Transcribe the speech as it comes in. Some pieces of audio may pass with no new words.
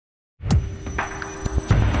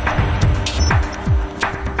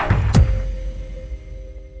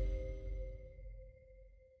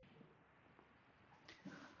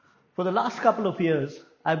For the last couple of years,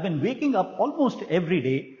 I've been waking up almost every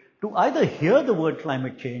day to either hear the word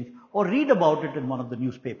climate change or read about it in one of the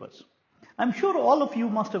newspapers. I'm sure all of you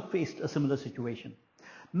must have faced a similar situation.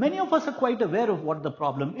 Many of us are quite aware of what the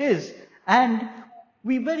problem is, and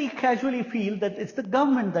we very casually feel that it's the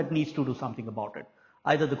government that needs to do something about it,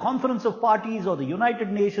 either the Conference of Parties or the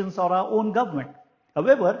United Nations or our own government.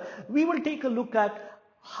 However, we will take a look at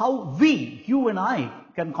how we, you and I,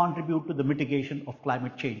 can contribute to the mitigation of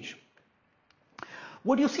climate change.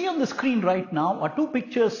 What you see on the screen right now are two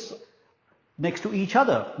pictures next to each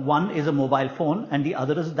other. One is a mobile phone and the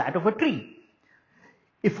other is that of a tree.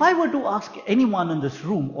 If I were to ask anyone in this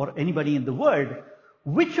room or anybody in the world,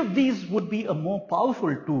 which of these would be a more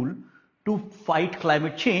powerful tool to fight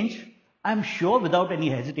climate change, I'm sure without any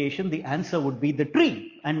hesitation the answer would be the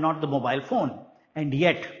tree and not the mobile phone. And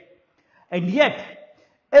yet,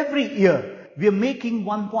 every year we are making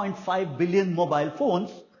 1.5 billion mobile phones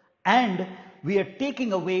and we are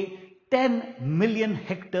taking away 10 million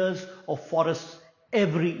hectares of forests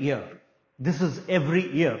every year. This is every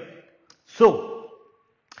year. So,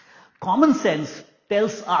 common sense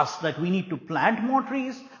tells us that we need to plant more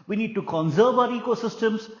trees, we need to conserve our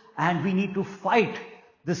ecosystems, and we need to fight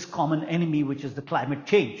this common enemy, which is the climate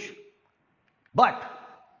change. But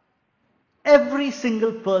every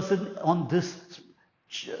single person on this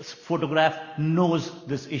photograph knows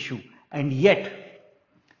this issue, and yet,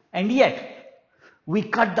 we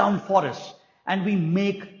cut down forests and we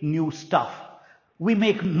make new stuff. We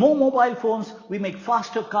make more mobile phones, we make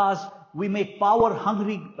faster cars, we make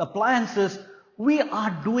power-hungry appliances. We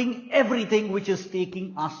are doing everything which is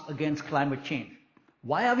taking us against climate change.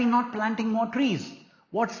 Why are we not planting more trees?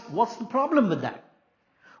 What's the problem with that?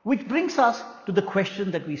 Which brings us to the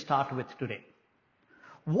question that we start with today.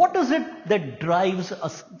 What is it that drives a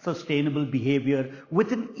sustainable behavior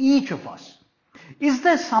within each of us? Is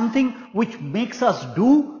there something which makes us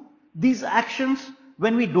do these actions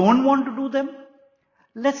when we don't want to do them?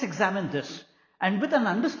 Let's examine this. And with an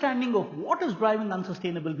understanding of what is driving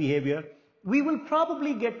unsustainable behavior, we will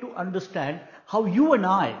probably get to understand how you and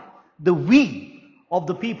I, the we of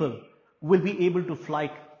the people, will be able to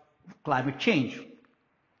fight climate change.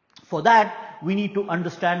 For that, we need to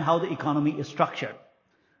understand how the economy is structured.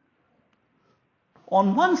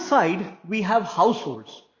 On one side, we have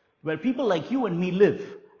households, where people like you and me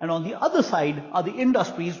live, and on the other side are the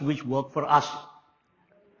industries which work for us.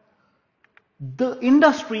 The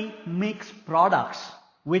industry makes products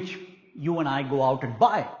which you and I go out and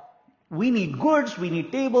buy. We need goods, we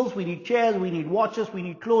need tables, we need chairs, we need watches, we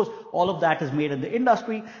need clothes. All of that is made in the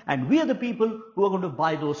industry, and we are the people who are going to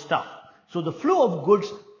buy those stuff. So the flow of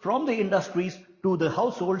goods from the industries to the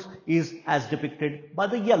households is as depicted by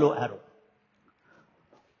the yellow arrow.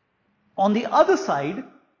 On the other side,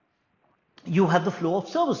 you have the flow of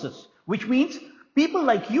services, which means people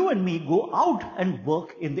like you and me go out and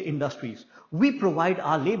work in the industries. We provide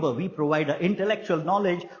our labor, we provide our intellectual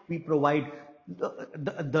knowledge, we provide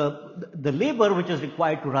the labor which is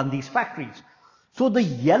required to run these factories. So the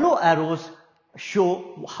yellow arrows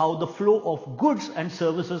show how the flow of goods and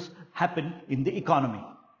services happen in the economy.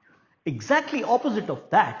 Exactly opposite of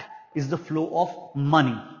that is the flow of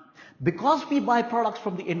money. Because we buy products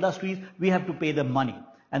from the industries, we have to pay them money.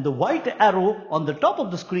 And the white arrow on the top of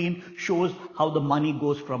the screen shows how the money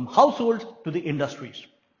goes from households to the industries.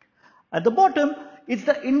 At the bottom, it's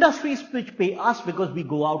the industries which pay us because we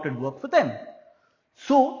go out and work for them.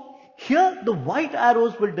 So here the white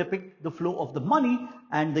arrows will depict the flow of the money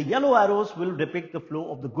and the yellow arrows will depict the flow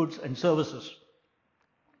of the goods and services.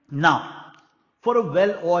 Now, for a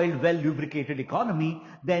well-oiled, well-lubricated economy,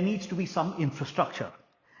 there needs to be some infrastructure.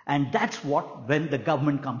 And that's when the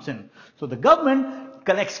government comes in. So the government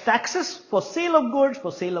collects taxes for sale of goods,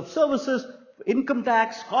 for sale of services, income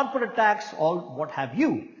tax, corporate tax, all what have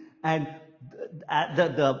you. And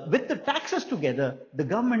with the taxes together, the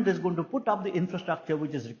government is going to put up the infrastructure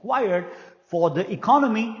which is required for the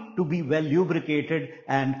economy to be well lubricated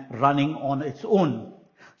and running on its own.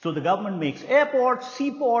 So the government makes airports,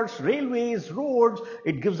 seaports, railways, roads,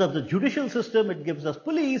 it gives us the judicial system, it gives us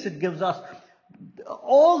police, it gives us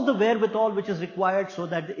all the wherewithal which is required so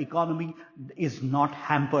that the economy is not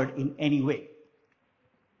hampered in any way.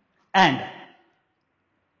 And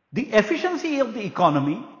the efficiency of the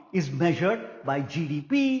economy is measured by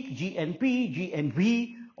GDP, GNP,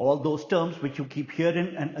 GNV, all those terms which you keep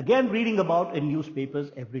hearing and again reading about in newspapers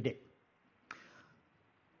every day.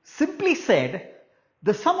 Simply said,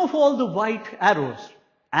 the sum of all the white arrows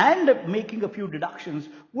and making a few deductions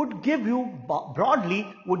would give you, broadly,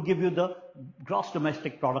 would give you the gross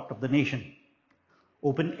domestic product of the nation.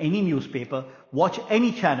 Open any newspaper, watch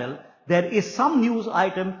any channel, there is some news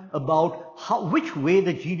item about which way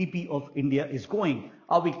the GDP of India is going.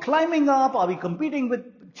 Are we climbing up? Are we competing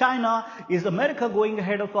with China? Is America going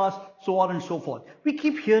ahead of us? So on and so forth. We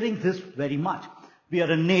keep hearing this very much. We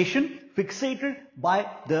are a nation fixated by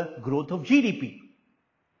the growth of GDP.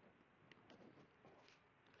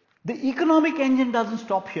 The economic engine doesn't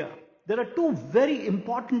stop here. There are two very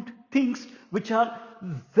important things which are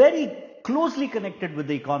very closely connected with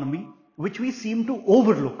the economy, which we seem to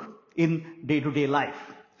overlook in day-to-day life.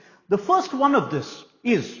 The first one of this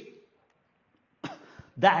is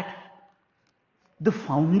that the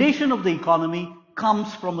foundation of the economy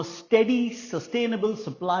comes from a steady, sustainable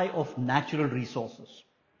supply of natural resources.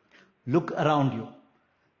 Look around you.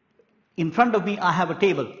 In front of me, I have a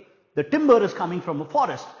table. The timber is coming from a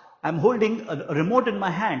forest. I'm holding a remote in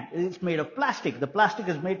my hand. It's made of plastic. The plastic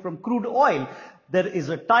is made from crude oil. There is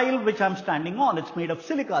a tile which I'm standing on. It's made of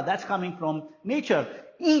silica. That's coming from nature.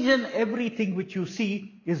 Each and everything which you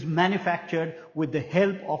see is manufactured with the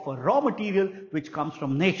help of a raw material which comes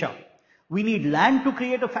from nature. We need land to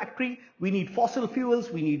create a factory. We need fossil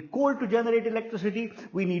fuels. We need coal to generate electricity.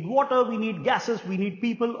 We need water. We need gases. We need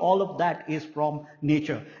people. All of that is from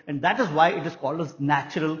nature. And that is why it is called as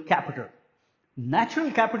natural capital. Natural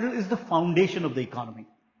capital is the foundation of the economy.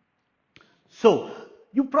 So,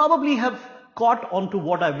 you probably have caught on to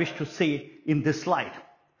what I wish to say in this slide.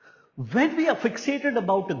 When we are fixated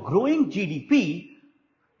about a growing GDP,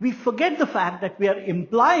 we forget the fact that we are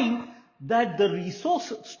implying that the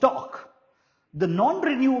resource stock, the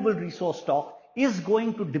non-renewable resource stock, is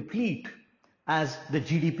going to deplete as the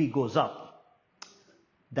GDP goes up.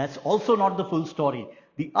 That's also not the full story.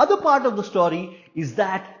 The other part of the story is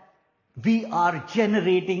that we are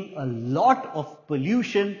generating a lot of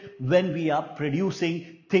pollution when we are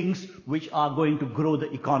producing things which are going to grow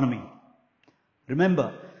the economy.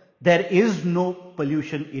 Remember, there is no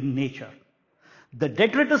pollution in nature. The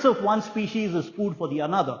detritus of one species is food for the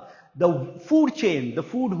another. The food chain, the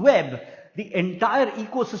food web, the entire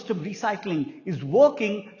ecosystem recycling is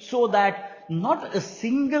working so that not a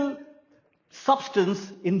single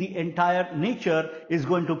substance in the entire nature is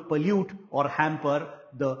going to pollute or hamper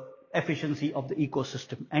the efficiency of the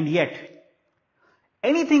ecosystem. And yet,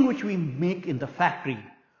 anything which we make in the factory,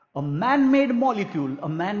 a man-made molecule, a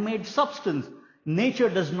man-made substance, nature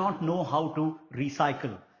does not know how to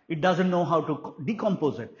recycle. It doesn't know how to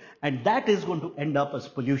decompose it. And that is going to end up as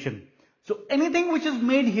pollution. So anything which is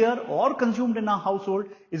made here or consumed in our household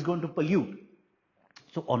is going to pollute.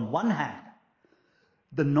 So on one hand,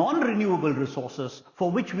 the non-renewable resources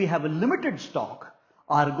for which we have a limited stock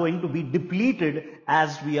are going to be depleted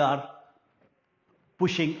as we are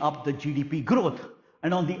pushing up the GDP growth.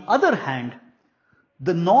 And on the other hand,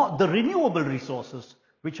 the renewable resources,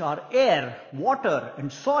 which are air, water,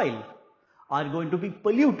 and soil, are going to be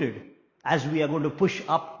polluted as we are going to push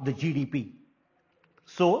up the GDP.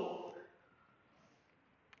 So,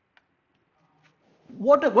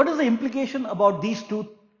 what is the implication about these two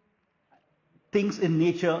things in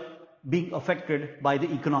nature being affected by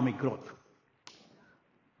the economic growth?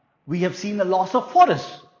 We have seen a loss of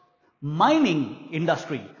forests. Mining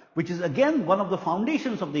industry, which is again one of the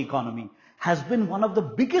foundations of the economy, has been one of the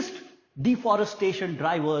biggest deforestation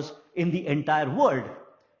drivers in the entire world.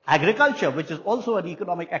 Agriculture, which is also an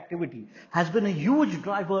economic activity, has been a huge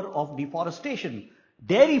driver of deforestation.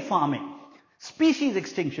 Dairy farming, species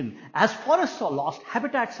extinction. As forests are lost,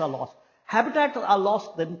 habitats are lost. Habitats are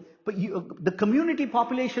lost, then the community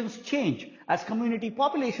populations change. As community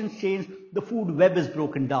populations change, the food web is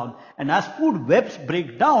broken down. And as food webs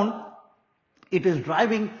break down, it is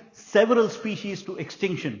driving several species to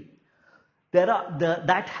extinction.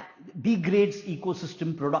 That degrades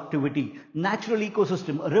ecosystem productivity. Natural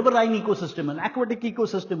ecosystem, a riverine ecosystem, an aquatic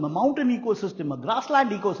ecosystem, a mountain ecosystem, a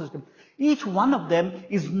grassland ecosystem. Each one of them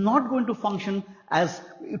is not going to function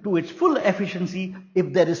to its full efficiency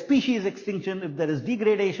if there is species extinction, if there is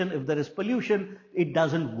degradation, if there is pollution. It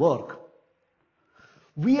doesn't work.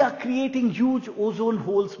 We are creating huge ozone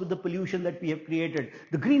holes with the pollution that we have created.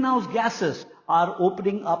 The greenhouse gases are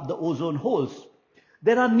opening up the ozone holes.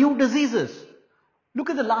 There are new diseases. Look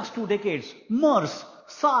at the last 2 decades. MERS,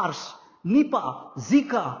 SARS, Nipah,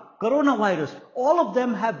 Zika, coronavirus. All of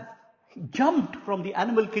them have jumped from the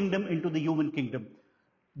animal kingdom into the human kingdom.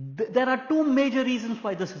 There are two major reasons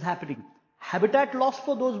why this is happening. Habitat loss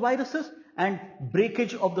for those viruses and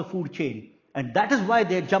breakage of the food chain. And that is why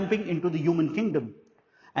they're jumping into the human kingdom.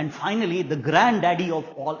 And finally, the granddaddy of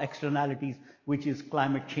all externalities, which is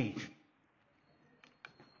climate change.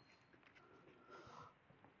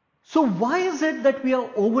 So why is it that we are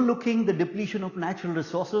overlooking the depletion of natural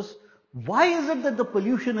resources? Why is it that the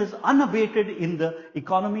pollution is unabated in the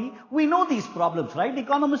economy? We know these problems, right?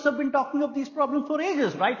 Economists have been talking of these problems for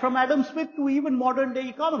ages, right? From Adam Smith to even modern day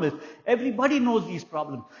economists. Everybody knows these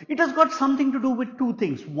problems. It has got something to do with two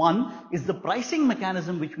things. One is the pricing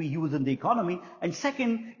mechanism which we use in the economy, and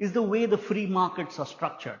second is the way the free markets are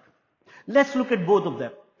structured. Let's look at both of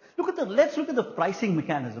them. Let's look at the pricing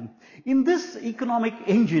mechanism. In this economic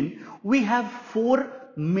engine, we have four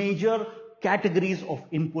major categories of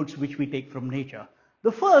inputs which we take from nature.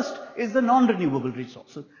 The first is the non-renewable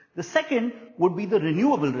resources. The second would be the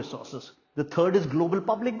renewable resources. The third is global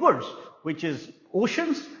public goods, which is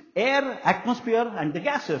oceans, air, atmosphere, and the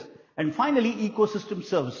gases. And finally, ecosystem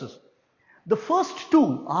services. The first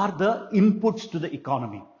two are the inputs to the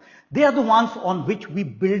economy. They are the ones on which we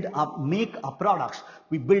build up, make our products,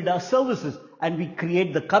 we build our services, and we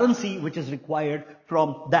create the currency which is required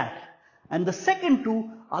from that. And the second two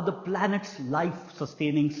are the planet's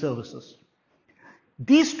life-sustaining services.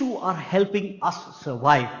 These two are helping us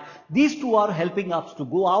survive. These two are helping us to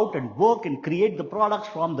go out and work and create the products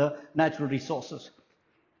from the natural resources.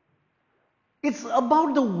 It's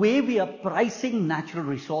about the way we are pricing natural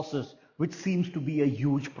resources which seems to be a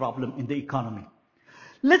huge problem in the economy.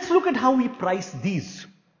 Let's look at how we price these.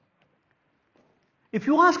 If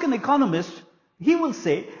you ask an economist, he will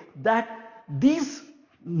say that these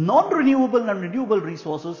non-renewable and renewable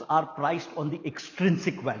resources are priced on the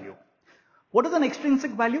extrinsic value. What is an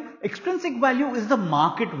extrinsic value? Extrinsic value is the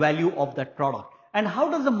market value of that product. And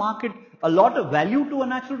how does the market allot a value to a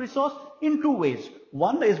natural resource? In two ways.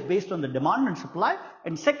 One is based on the demand and supply,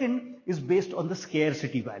 and second is based on the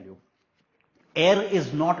scarcity value. Air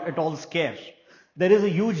is not at all scarce. There is a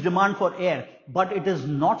huge demand for air, but it is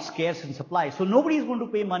not scarce in supply. So nobody is going to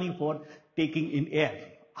pay money for taking in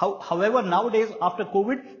air. However, nowadays, after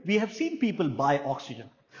COVID, we have seen people buy oxygen.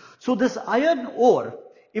 So this iron ore,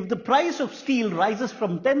 if the price of steel rises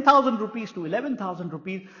from 10,000 rupees to 11,000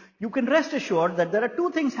 rupees, you can rest assured that there are two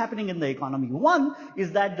things happening in the economy. One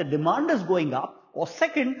is that the demand is going up, or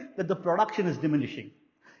second, that the production is diminishing.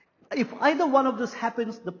 If either one of this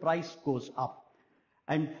happens, the price goes up.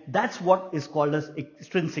 And that's what is called as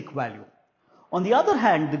extrinsic value. On the other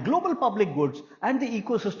hand, the global public goods and the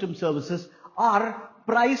ecosystem services are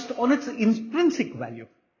priced on its intrinsic value.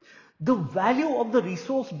 The value of the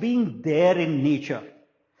resource being there in nature.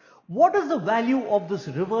 What is the value of this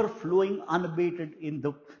river flowing unabated in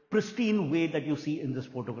the pristine way that you see in this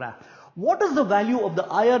photograph? What is the value of the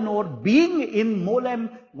iron ore being in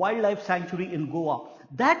Molem Wildlife Sanctuary in Goa?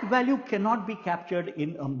 That value cannot be captured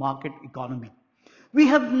in a market economy. We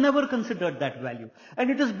have never considered that value. And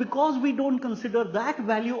it is because we don't consider that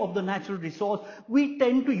value of the natural resource, we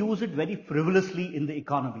tend to use it very frivolously in the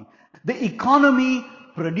economy. The economy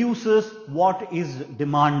produces what is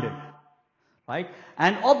demanded, right?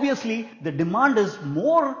 And obviously, the demand is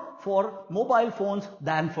more for mobile phones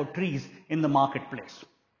than for trees in the marketplace.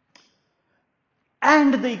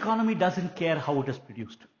 And the economy doesn't care how it is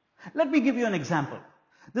produced. Let me give you an example.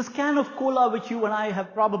 This can of cola, which you and I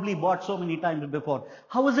have probably bought so many times before,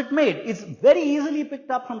 how is it made? It's very easily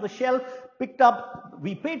picked up from the shelf,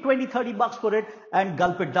 we pay 20, 30 bucks for it and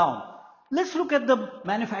gulp it down. Let's look at the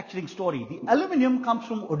manufacturing story. The aluminium comes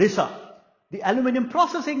from Odisha. The aluminium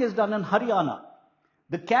processing is done in Haryana.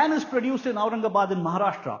 The can is produced in Aurangabad in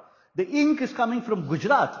Maharashtra. The ink is coming from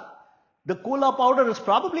Gujarat. The cola powder is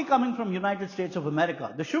probably coming from United States of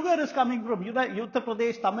America. The sugar is coming from Uttar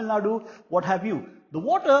Pradesh, Tamil Nadu, what have you. The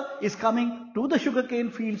water is coming to the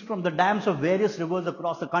sugarcane fields from the dams of various rivers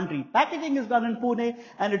across the country. Packaging is done in Pune,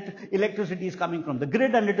 and electricity is coming from the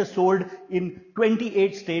grid, and it is sold in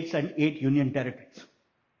 28 states and 8 union territories.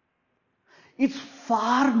 It's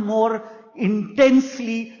far more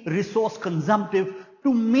intensely resource consumptive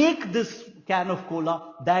to make this can of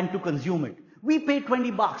cola than to consume it. We pay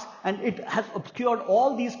 20 bucks and it has obscured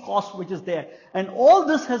all these costs which is there. And all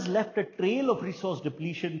this has left a trail of resource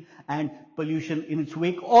depletion and pollution in its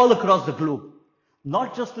wake all across the globe.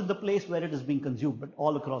 Not just in the place where it is being consumed, but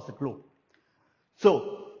all across the globe.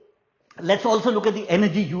 So, let's also look at the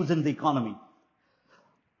energy use in the economy.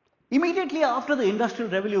 Immediately after the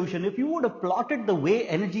Industrial Revolution, if you would have plotted the way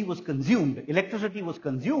energy was consumed, electricity was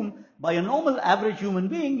consumed by a normal average human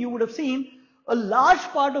being, you would have seen a large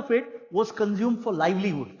part of it was consumed for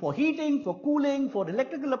livelihood, for heating, for cooling, for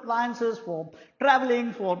electrical appliances, for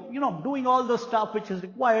traveling, for, doing all the stuff which is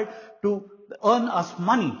required to earn us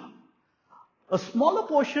money. A smaller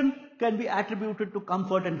portion can be attributed to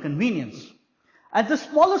comfort and convenience. And the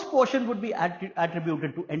smallest portion would be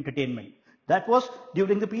attributed to entertainment. That was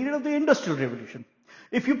during the period of the Industrial Revolution.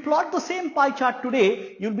 If you plot the same pie chart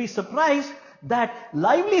today, you'll be surprised that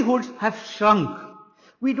livelihoods have shrunk.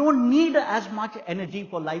 We don't need as much energy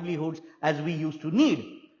for livelihoods as we used to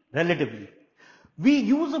need, relatively. We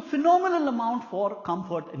use a phenomenal amount for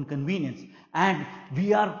comfort and convenience, and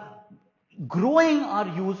we are growing our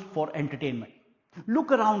use for entertainment.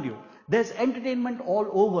 Look around you. There's entertainment all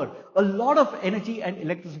over. A lot of energy and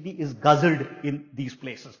electricity is guzzled in these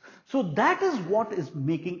places. So that is what is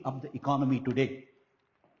making up the economy today.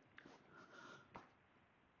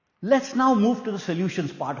 Let's now move to the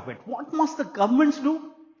solutions part of it. What must the governments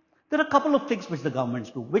do? There are a couple of things which the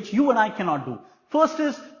governments do, which you and I cannot do. First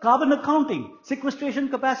is carbon accounting, sequestration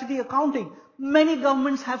capacity accounting. Many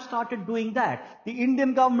governments have started doing that. The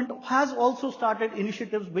Indian government has also started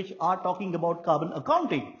initiatives which are talking about carbon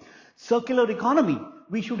accounting. Circular economy.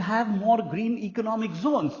 We should have more green economic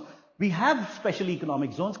zones. We have special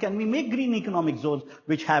economic zones. Can we make green economic zones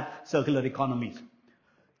which have circular economies?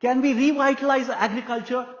 Can we revitalize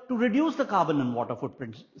agriculture to reduce the carbon and water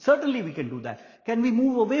footprints? Certainly we can do that. Can we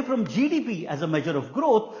move away from GDP as a measure of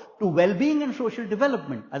growth to well-being and social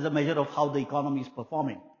development as a measure of how the economy is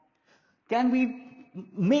performing? Can we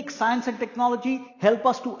make science and technology help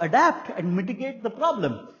us to adapt and mitigate the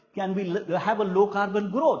problem? Can we have a low carbon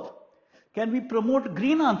growth? Can we promote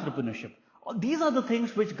green entrepreneurship? These are the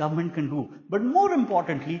things which government can do. But more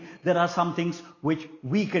importantly, there are some things which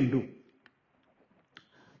we can do.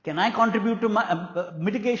 Can I contribute to my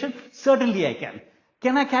mitigation? Certainly I can.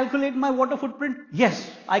 Can I calculate my water footprint? Yes,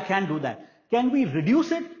 I can do that. Can we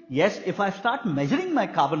reduce it? Yes, if I start measuring my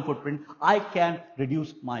carbon footprint, I can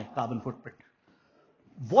reduce my carbon footprint.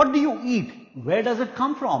 What do you eat? Where does it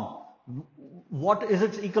come from? What is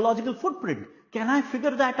its ecological footprint? Can I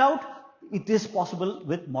figure that out? It is possible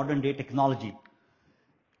with modern day technology.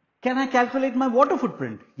 Can I calculate my water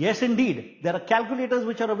footprint? Yes, indeed. There are calculators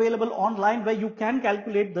which are available online where you can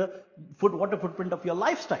calculate the water footprint of your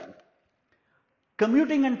lifestyle.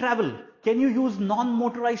 Commuting and travel. Can you use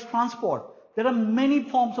non-motorized transport? There are many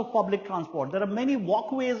forms of public transport. There are many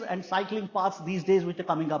walkways and cycling paths these days which are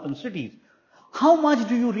coming up in cities. How much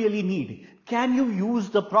do you really need? Can you use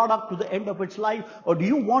the product to the end of its life, or do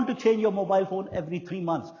you want to change your mobile phone every 3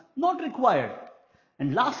 months? Not required.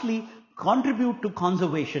 And lastly, contribute to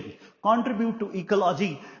conservation, contribute to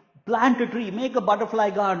ecology, plant a tree, make a butterfly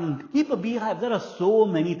garden, keep a beehive. There are so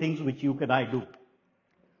many things which you and I do.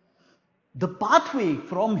 The pathway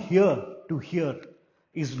from here to here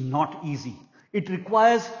is not easy. It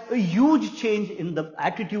requires a huge change in the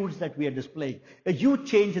attitudes that we are displaying, a huge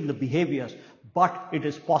change in the behaviors, but it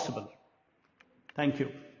is possible. Thank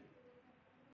you.